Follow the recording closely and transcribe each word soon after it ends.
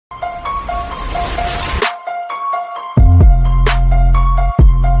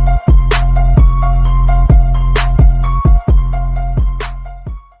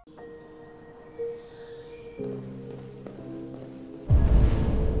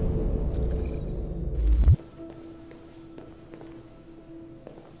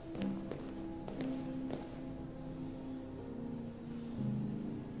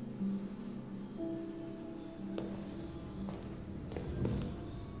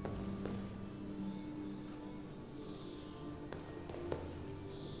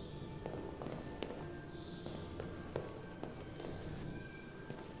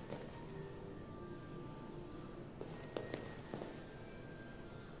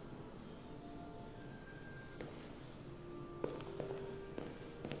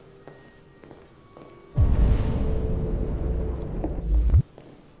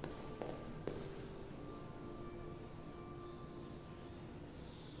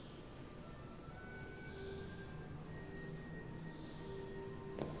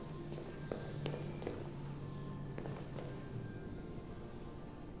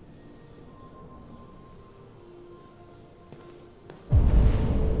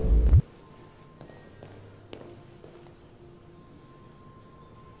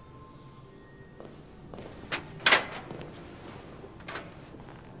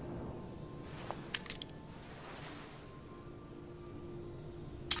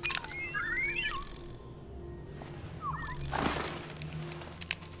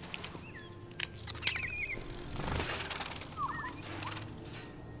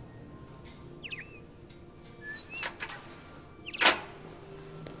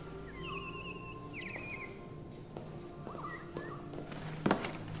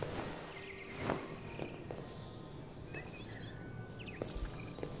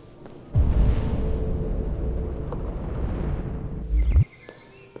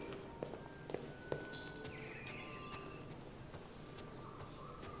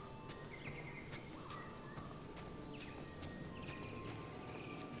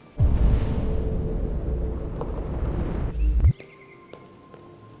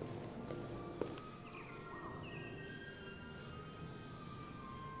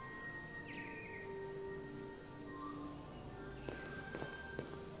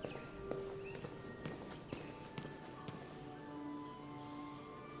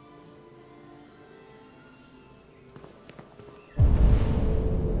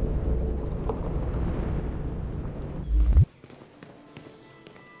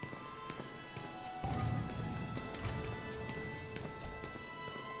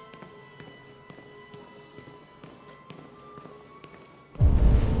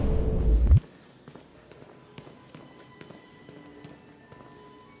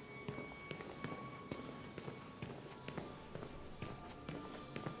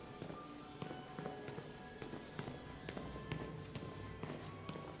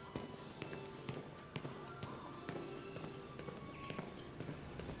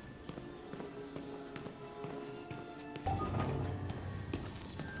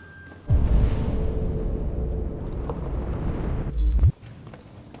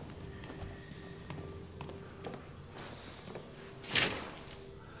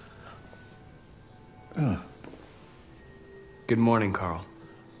Good morning, Carl.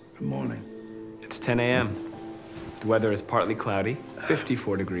 Good morning. It's 10 a.m. The weather is partly cloudy,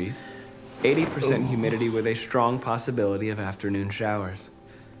 54 degrees, 80% humidity with a strong possibility of afternoon showers.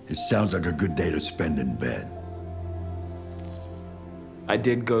 It sounds like a good day to spend in bed. I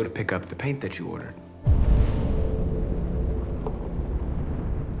did go to pick up the paint that you ordered.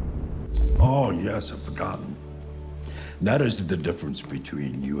 Oh, yes, I've forgotten. That is the difference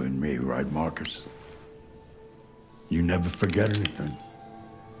between you and me, right, Marcus? You never forget anything.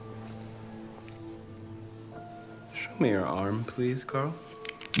 Show me your arm, please, Carl.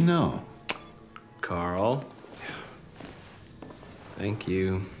 No. Carl. Thank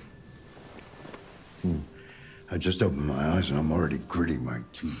you. I just opened my eyes and I'm already gritting my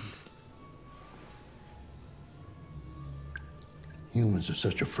teeth. Humans are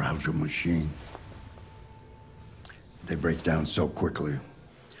such a fragile machine. They break down so quickly.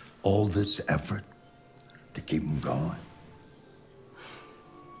 All this effort to keep them going.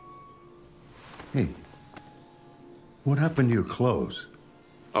 Hey, what happened to your clothes?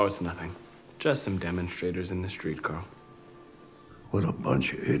 Oh, it's nothing. Just some demonstrators in the street, Carl. What a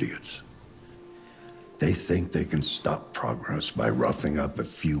bunch of idiots. They think they can stop progress by roughing up a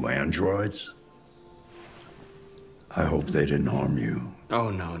few androids? I hope they didn't harm you. Oh,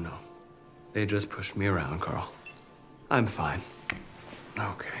 no. They just pushed me around, Carl. I'm fine.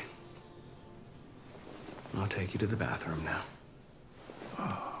 Okay. I'll take you to the bathroom now.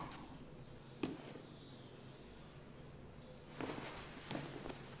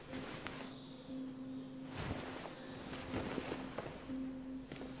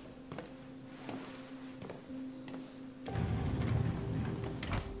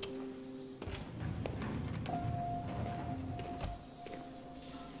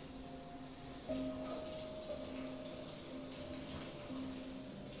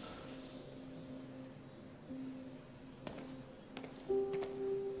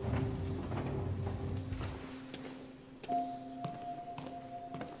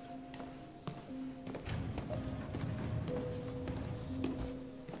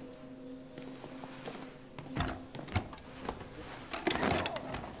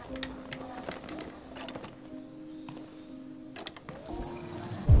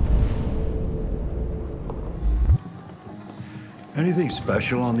 Anything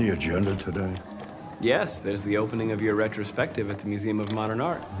special on the agenda today? Yes, there's the opening of your retrospective at the Museum of Modern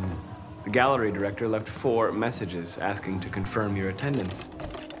Art. The gallery director left 4 messages asking to confirm your attendance.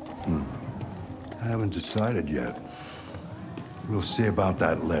 I haven't decided yet. We'll see about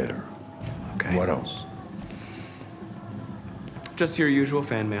that later. Okay. What else? Just your usual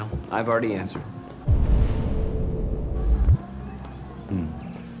fan mail. I've already answered.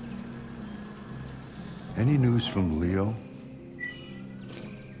 Any news from Leo?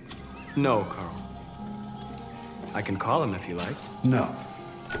 No, Carl. I can call him if you like. No.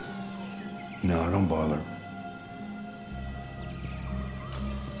 No, don't bother.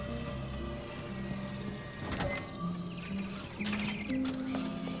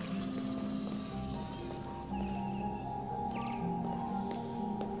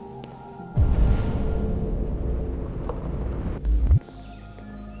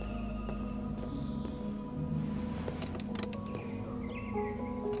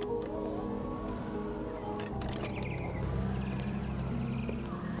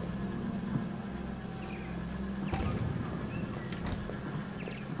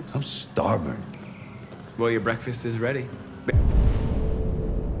 I'm starving. Well, your breakfast is ready.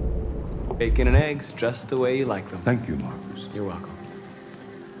 Bacon and eggs, just the way you like them. Thank you, Marcus. You're welcome.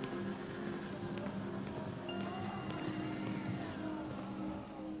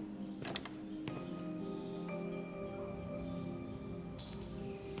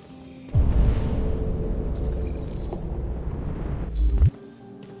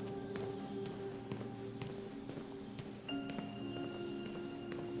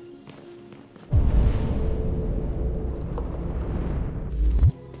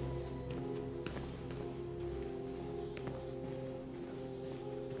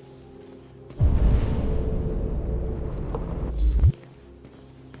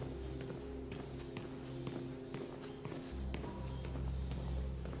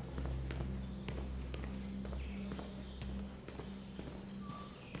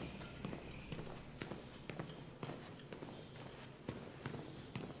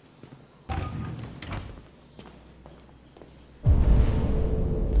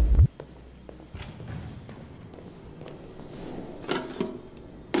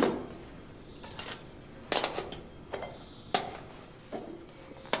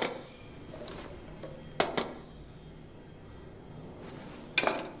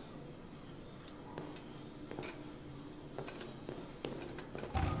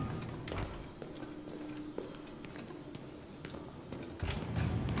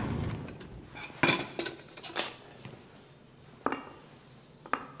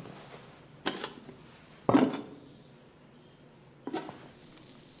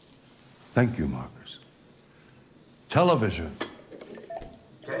 Thank you, Marcus. Television.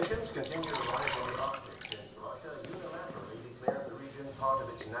 Tensions continue to rise on the Arctic since Russia unilaterally declared the region part of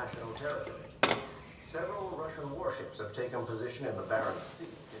its national territory. Several Russian warships have taken position in the Barents Sea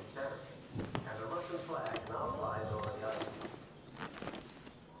since Saturday, and the Russian flag now flies over the island.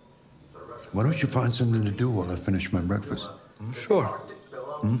 Why don't you find something to do while I finish my breakfast? Sure.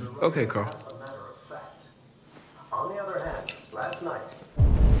 Okay, Carl. On the other hand, last night,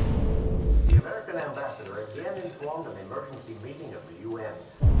 the American ambassador again informed an emergency meeting of the UN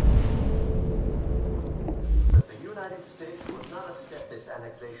that the United States would not accept this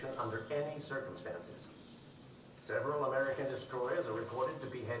annexation under any circumstances. Several American destroyers are reported to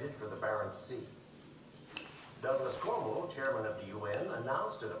be headed for the Barents Sea. Douglas Cornwall, chairman of the UN,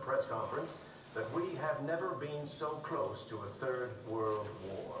 announced at a press conference that we have never been so close to a third world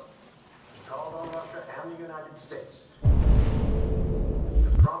war. He called on Russia and the United States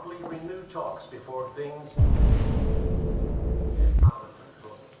to promptly renew talks before things get out of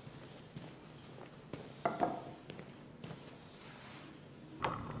control.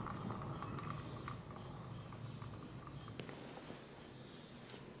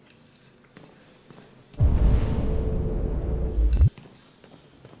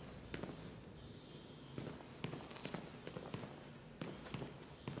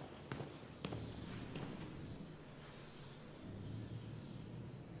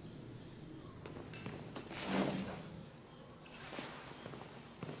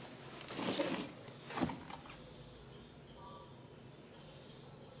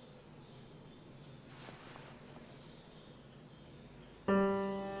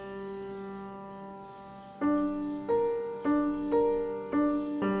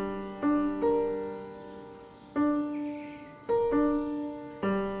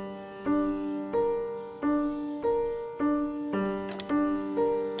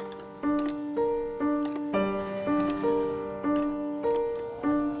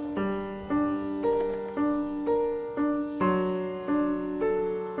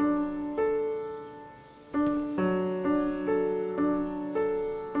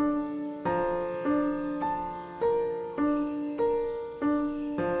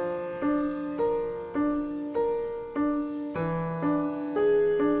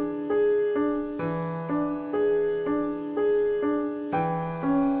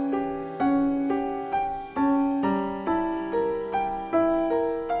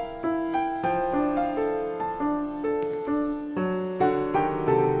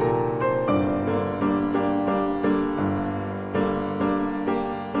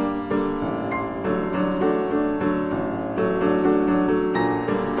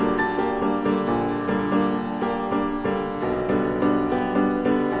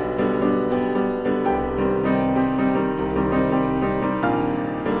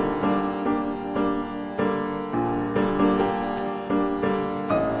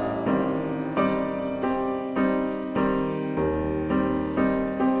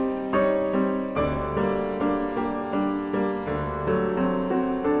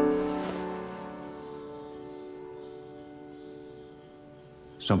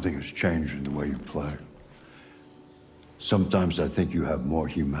 Something has changed in the way you play. Sometimes I think you have more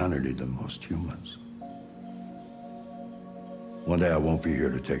humanity than most humans. One day I won't be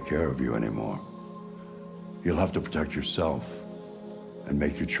here to take care of you anymore. You'll have to protect yourself and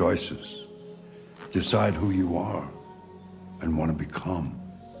make your choices. Decide who you are and want to become.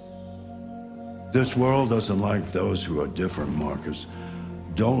 This world doesn't like those who are different, Marcus.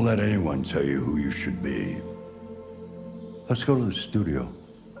 Don't let anyone tell you who you should be. Let's go to the studio.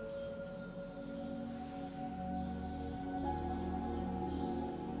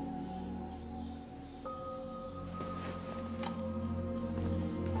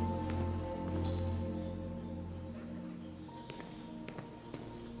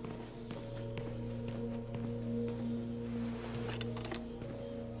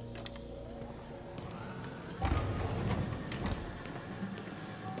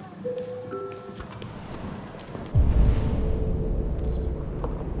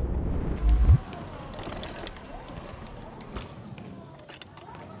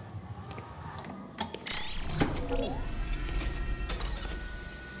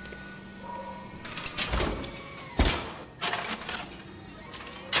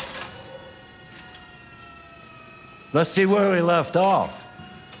 Let's see where we left off.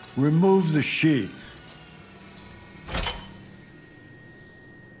 Remove the sheet.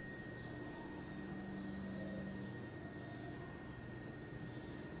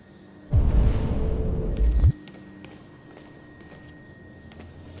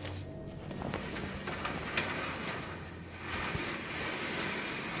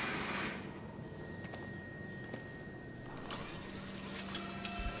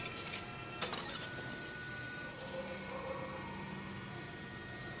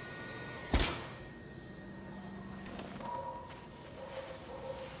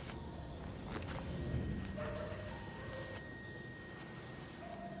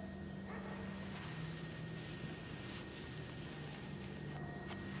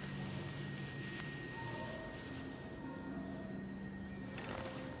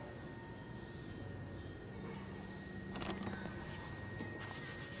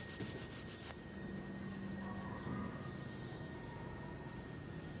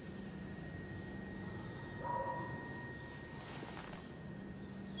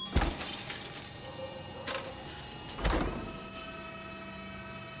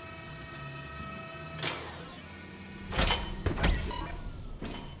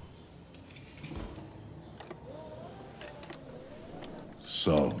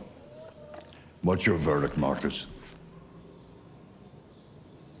 So, what's your verdict, Marcus?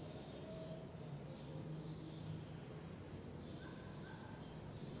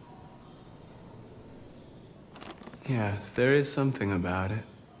 Yes, there is something about it.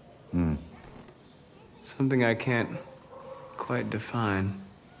 Something I can't quite define.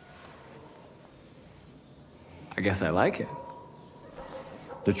 I guess I like it.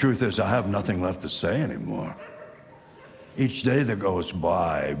 The truth is, I have nothing left to say anymore. Each day that goes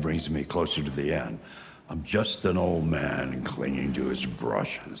by brings me closer to the end. I'm just an old man clinging to his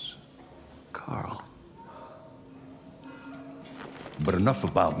brushes. Carl. But enough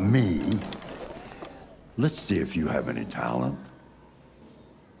about me. Let's see if you have any talent.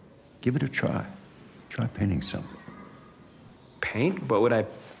 Give it a try. Try painting something. Paint? What would I...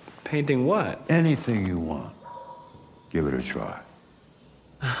 Painting what? Anything you want. Give it a try.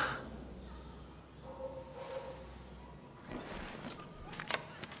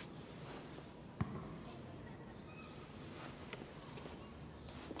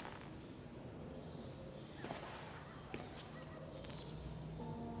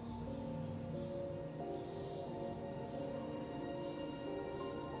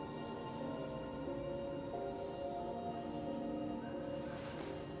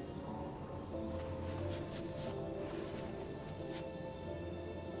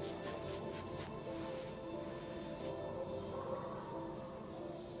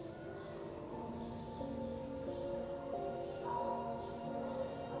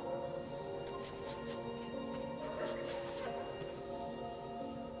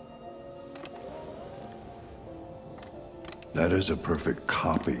 That is a perfect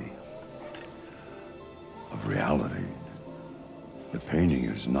copy of reality. The painting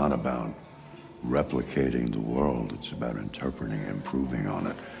is not about replicating the world. It's about interpreting, improving on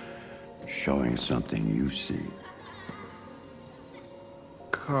it, showing something you see.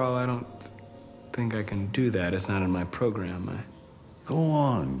 Carl, I don't think I can do that. It's not in my program. Go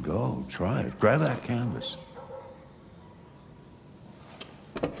on, go. Try it. Grab that canvas.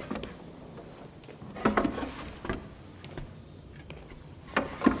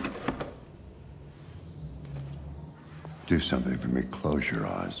 Do something for me. Close your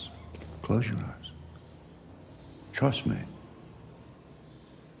eyes. Close your eyes. Trust me.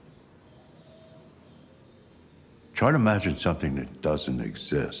 Try to imagine something that doesn't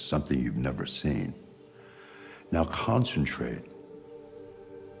exist, something you've never seen. Now concentrate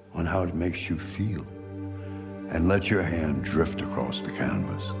on how it makes you feel, and let your hand drift across the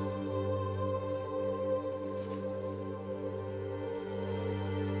canvas.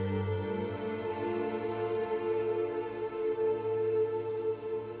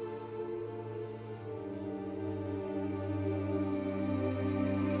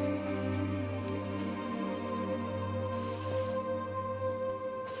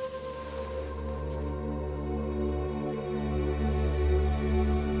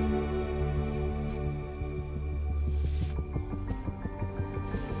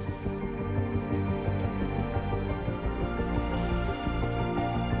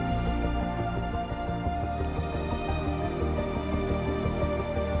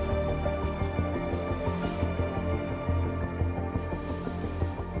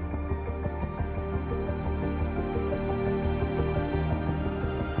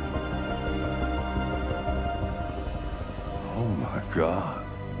 God.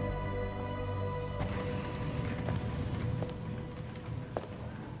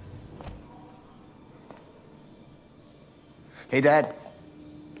 Hey, Dad.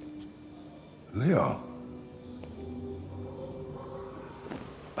 Leo.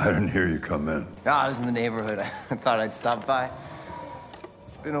 I didn't hear you come in. No, I was in the neighborhood. I thought I'd stop by.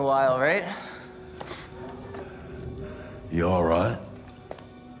 It's been a while, right? You all right?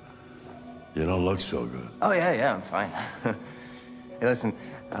 You don't look so good. Oh, yeah, I'm fine. Hey, listen,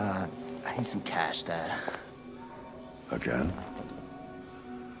 I need some cash, Dad. Again?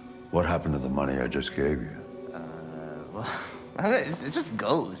 What happened to the money I just gave you? Well, it just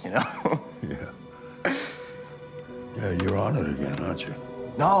goes, you know? Yeah. Yeah, you're on it again, aren't you?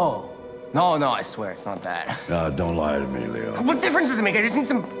 No, I swear it's not that. No, don't lie to me, Leo. What difference does it make? I just need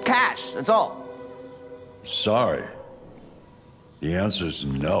some cash, that's all. Sorry. The answer's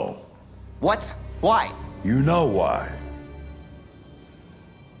no. What? Why? You know why.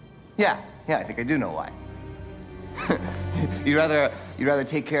 Yeah, I think I do know why. You'd rather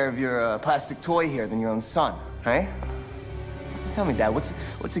take care of your plastic toy here than your own son, right? Tell me, Dad, what's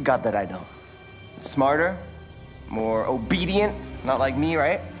it got that I don't? Smarter, more obedient, not like me,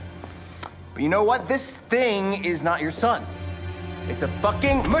 right? But you know what? This thing is not your son. It's a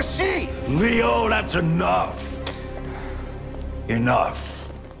fucking machine! Leo, that's enough. Enough.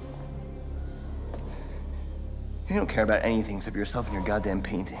 You don't care about anything except yourself and your goddamn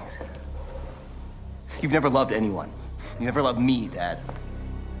paintings. You've never loved anyone. You never loved me, Dad.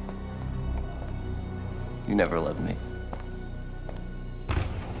 You never loved me.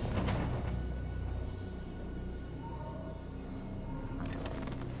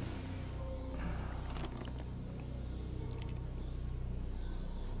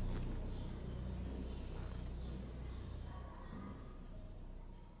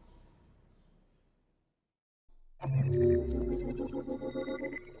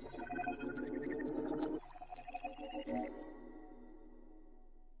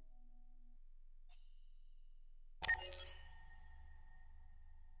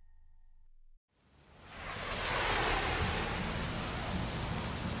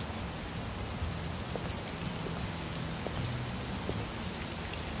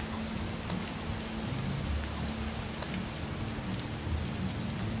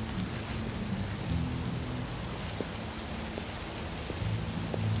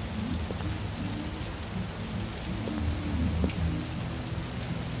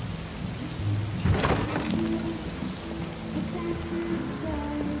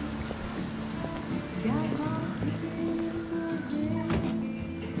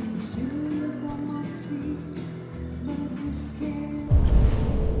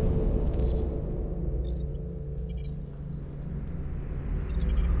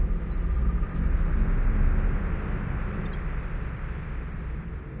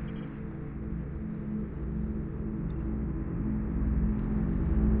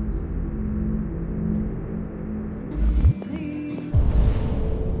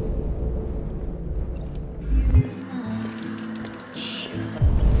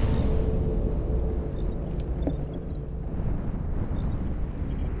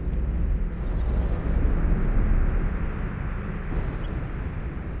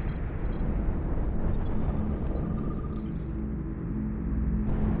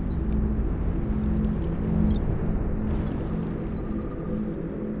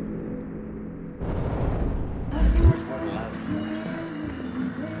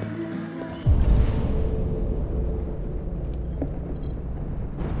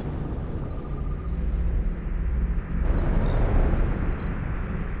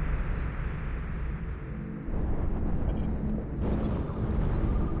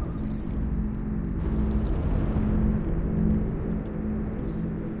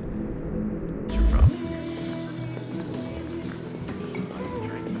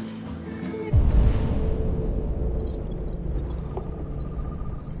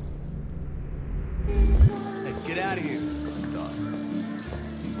 Get out of here.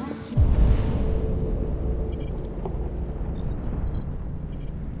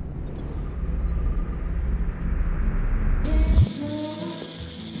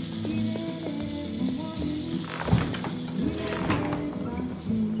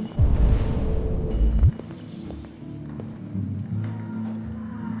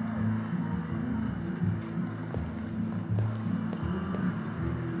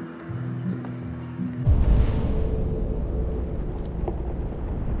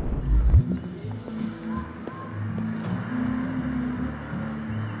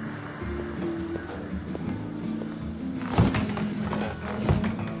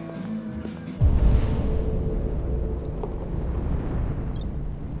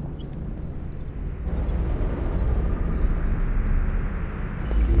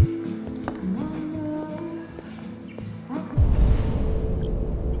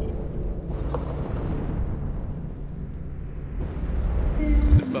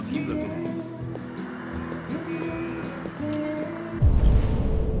 Fuck you looking at?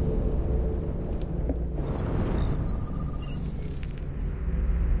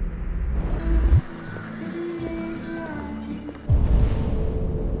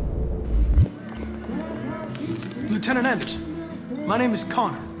 Lieutenant Anderson, my name is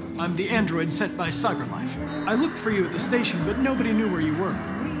Connor. I'm the android sent by CyberLife. I looked for you at the station, but nobody knew where you were.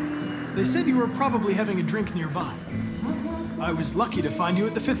 They said you were probably having a drink nearby. I was lucky to find you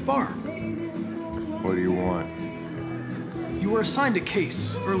at the 5th bar. What do you want? You were assigned a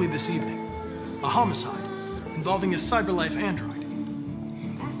case early this evening. A homicide involving a CyberLife android.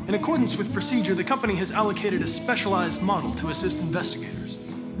 In accordance with procedure, the company has allocated a specialized model to assist investigators.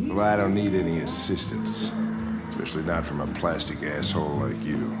 Well, I don't need any assistance. Especially not from a plastic asshole like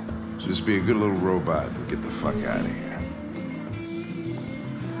you. Just be a good little robot and get the fuck out of here.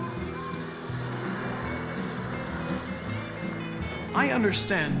 I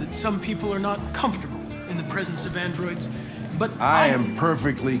understand that some people are not comfortable in the presence of androids, but I am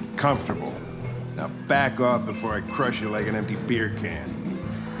perfectly comfortable. Now back off before I crush you like an empty beer can.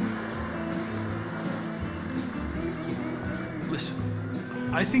 Listen,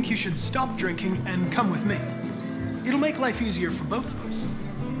 I think you should stop drinking and come with me. It'll make life easier for both of us.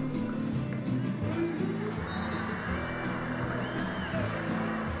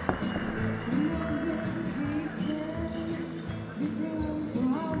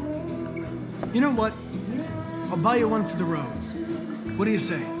 You know what? I'll buy you one for the road. What do you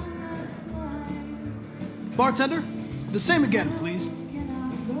say? Bartender, the same again, please.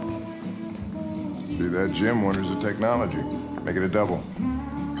 See that, Jim? Wonders of technology. Make it a double.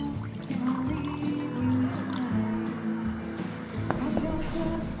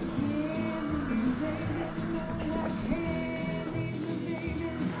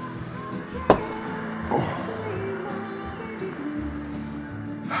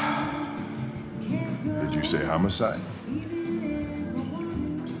 Did you say homicide?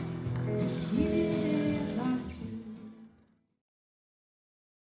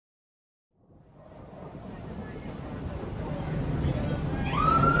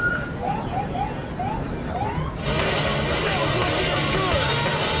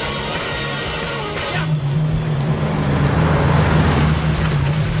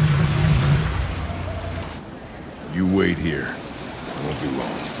 You wait here. I won't be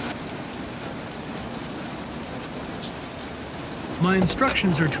long. My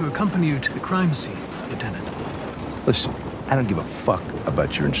instructions are to accompany you to the crime scene, Lieutenant. Listen, I don't give a fuck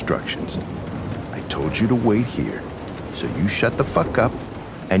about your instructions. I told you to wait here. So you shut the fuck up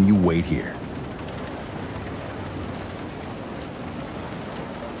and you wait here.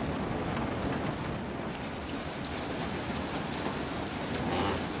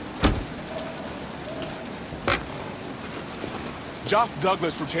 Josh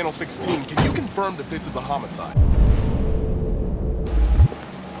Douglas from Channel 16, can you confirm that this is a homicide?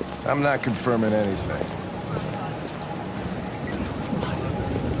 I'm not confirming anything.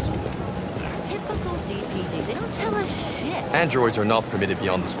 Typical DPD. They don't tell us shit. Androids are not permitted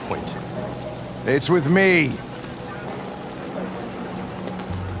beyond this point. It's with me.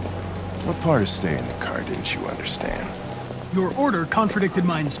 What part of staying in the car didn't you understand? Your order contradicted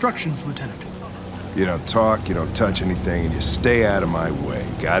my instructions, Lieutenant. You don't talk, you don't touch anything, and you stay out of my way.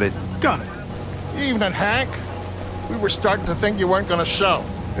 Got it? Got it. Evening, Hank. We were starting to think you weren't gonna show.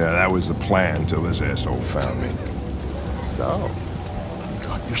 Yeah, that was the plan till this asshole found me. So, you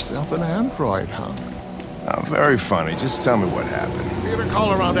got yourself an android, huh? Oh, very funny. Just tell me what happened. We had a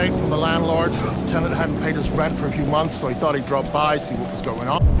call around 8 from the landlord. The tenant hadn't paid his rent for a few months, so he thought he'd drop by, see what was going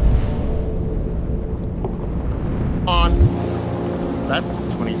on.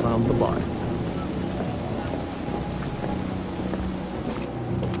 That's when he found the body.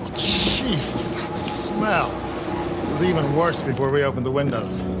 Oh, Jesus, that smell. It was even worse before we opened the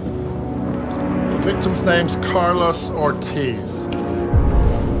windows. The victim's name's Carlos Ortiz.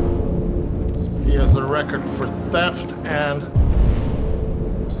 He has a record for theft and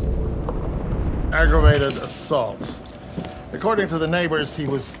aggravated assault. According to the neighbors, he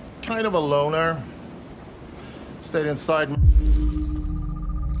was kind of a loner. Stayed inside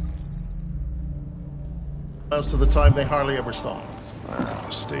most of the time. They hardly ever saw him. Well,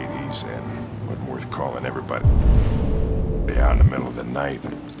 the state he's in. Wasn't worth calling everybody out in the middle of the night.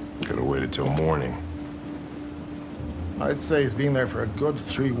 Could have waited till morning. I'd say he's been there for a good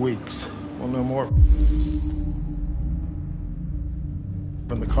 3 weeks. We'll know more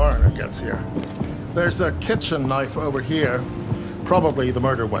when the coroner gets here. There's a kitchen knife over here. Probably the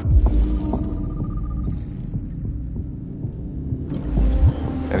murder weapon.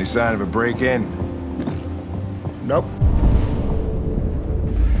 Any sign of a break-in? Nope.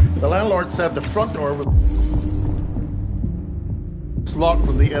 The landlord said the front door was locked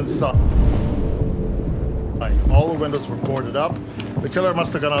from the inside. All the windows were boarded up. The killer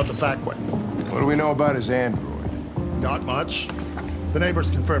must have gone out the back way. What do we know about his android? Not much. The neighbors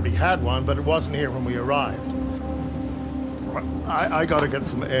confirmed he had one, but it wasn't here when we arrived. I gotta get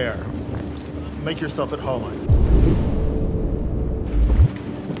some air. Make yourself at home.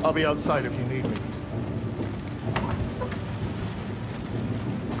 I'll be outside if you need me.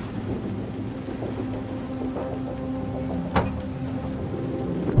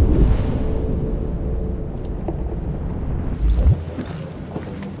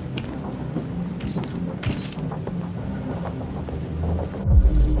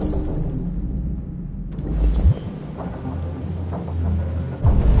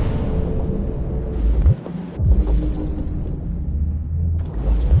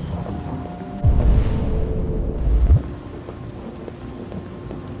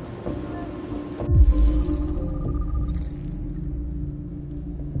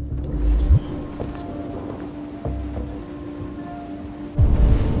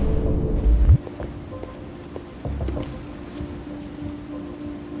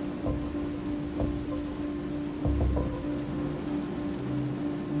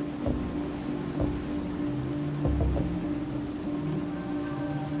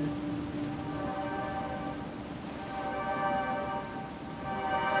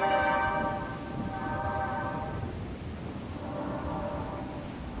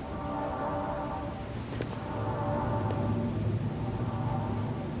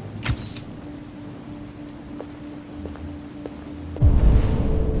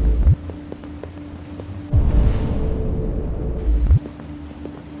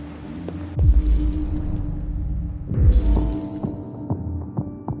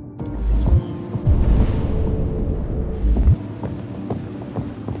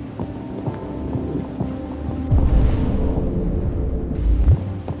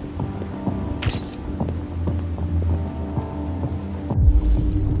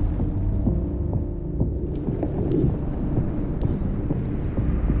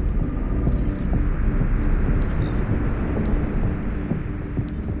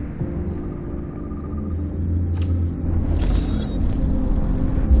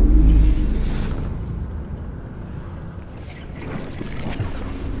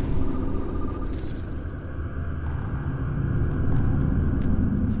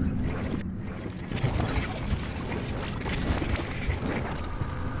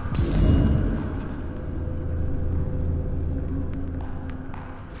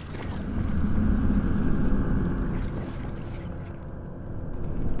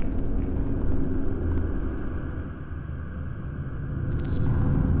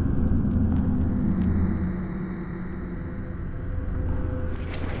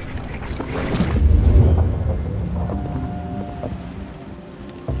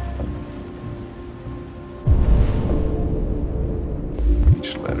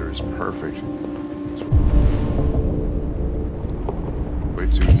 is perfect. Way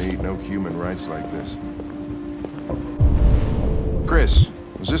too neat, no human rights like this. Chris,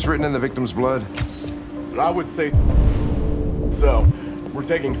 was this written in the victim's blood? I would say so. We're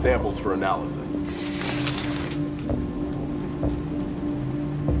taking samples for analysis.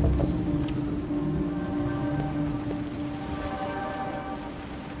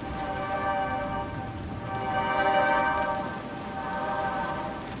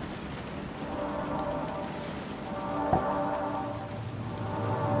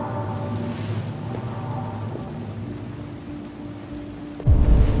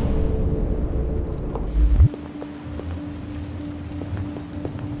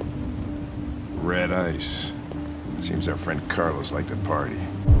 Red ice. Seems our friend Carlos liked to party.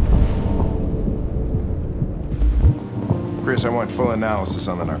 Chris, I want full analysis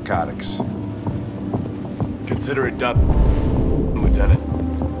on the narcotics. Consider it done, Lieutenant.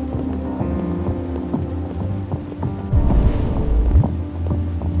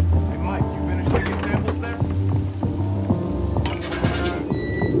 Hey, Mike, you finished taking samples there?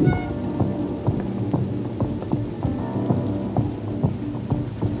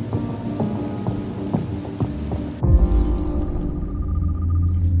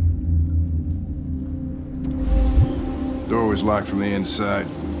 Door was locked from the inside.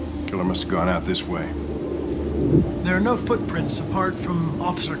 Killer must have gone out this way. There are no footprints apart from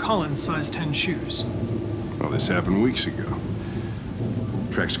Officer Collins' size 10 shoes. Well, this happened weeks ago.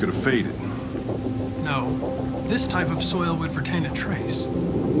 Tracks could have faded. No, this type of soil would retain a trace.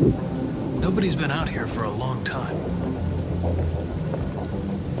 Nobody's been out here for a long time.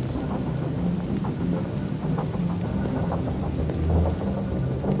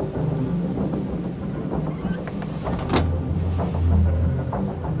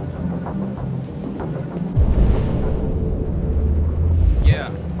 Yeah,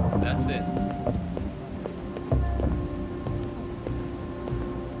 that's it.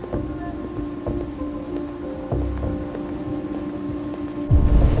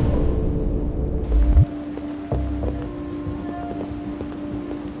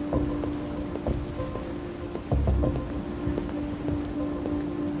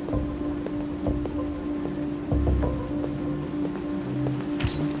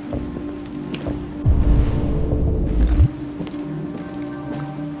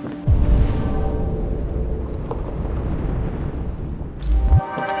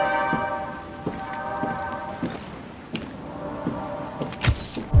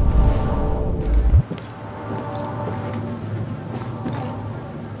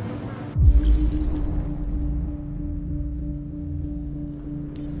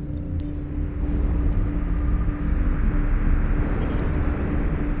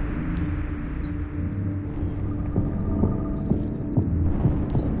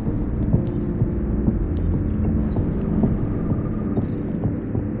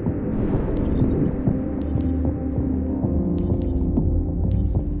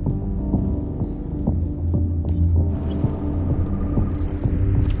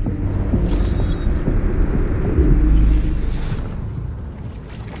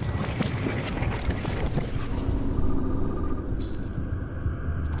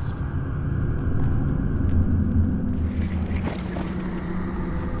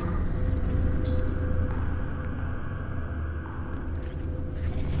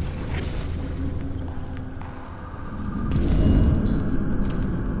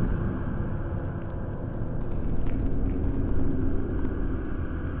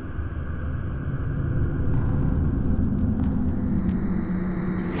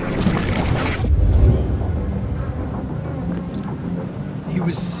 He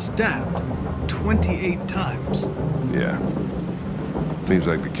was stabbed 28 times. Yeah. Seems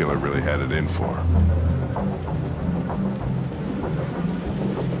like the killer really had it in for him.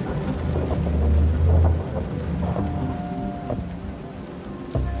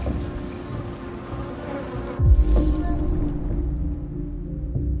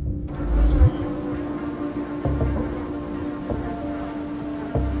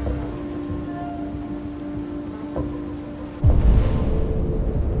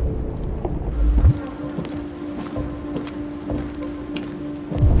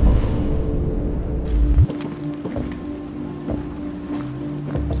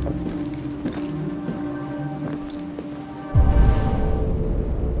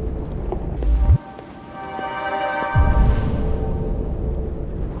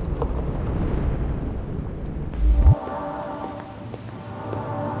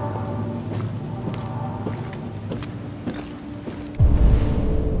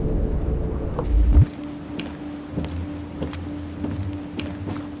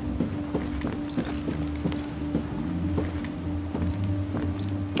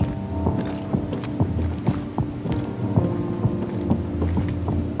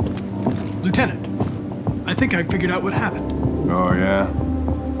 think I figured out what happened. Oh, yeah?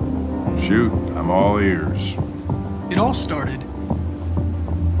 Shoot, I'm all ears. It all started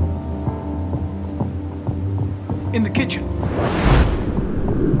in the kitchen.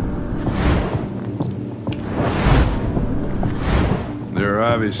 There are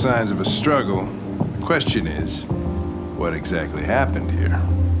obvious signs of a struggle. The question is, what exactly happened here?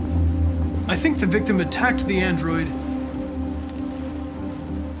 I think the victim attacked the android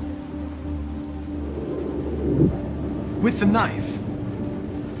with the knife.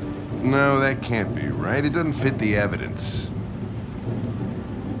 No, that can't be right. It doesn't fit the evidence.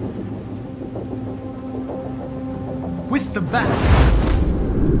 With the bat.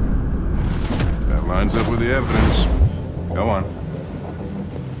 That lines up with the evidence. Go on.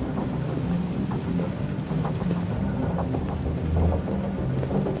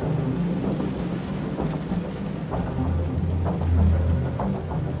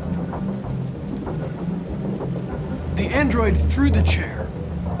 The android threw the chair.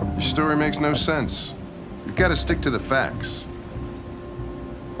 Your story makes no sense. You've got to stick to the facts.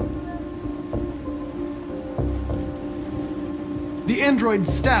 The android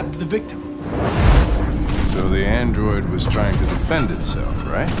stabbed the victim. So the android was trying to defend itself,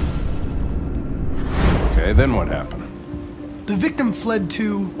 right? Okay, then what happened? The victim fled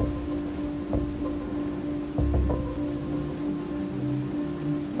to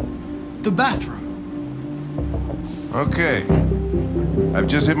the bathroom. Okay. I've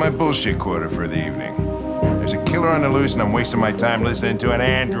just hit my bullshit quota for the evening. There's a killer on the loose and I'm wasting my time listening to an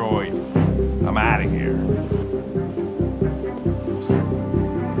android. I'm out of here.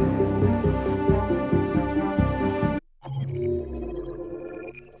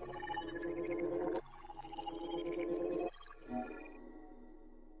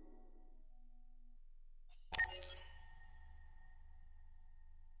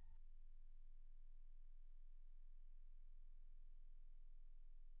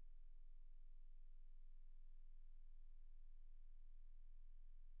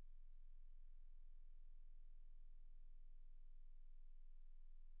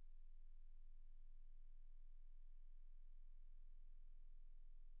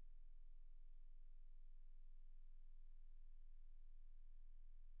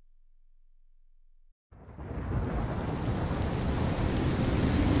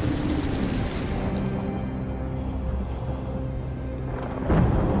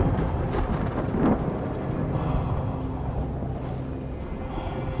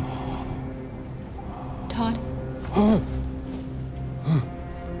 Todd?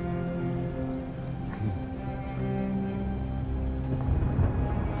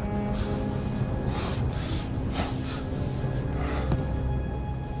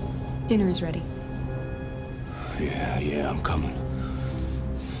 Dinner is ready. Yeah, I'm coming.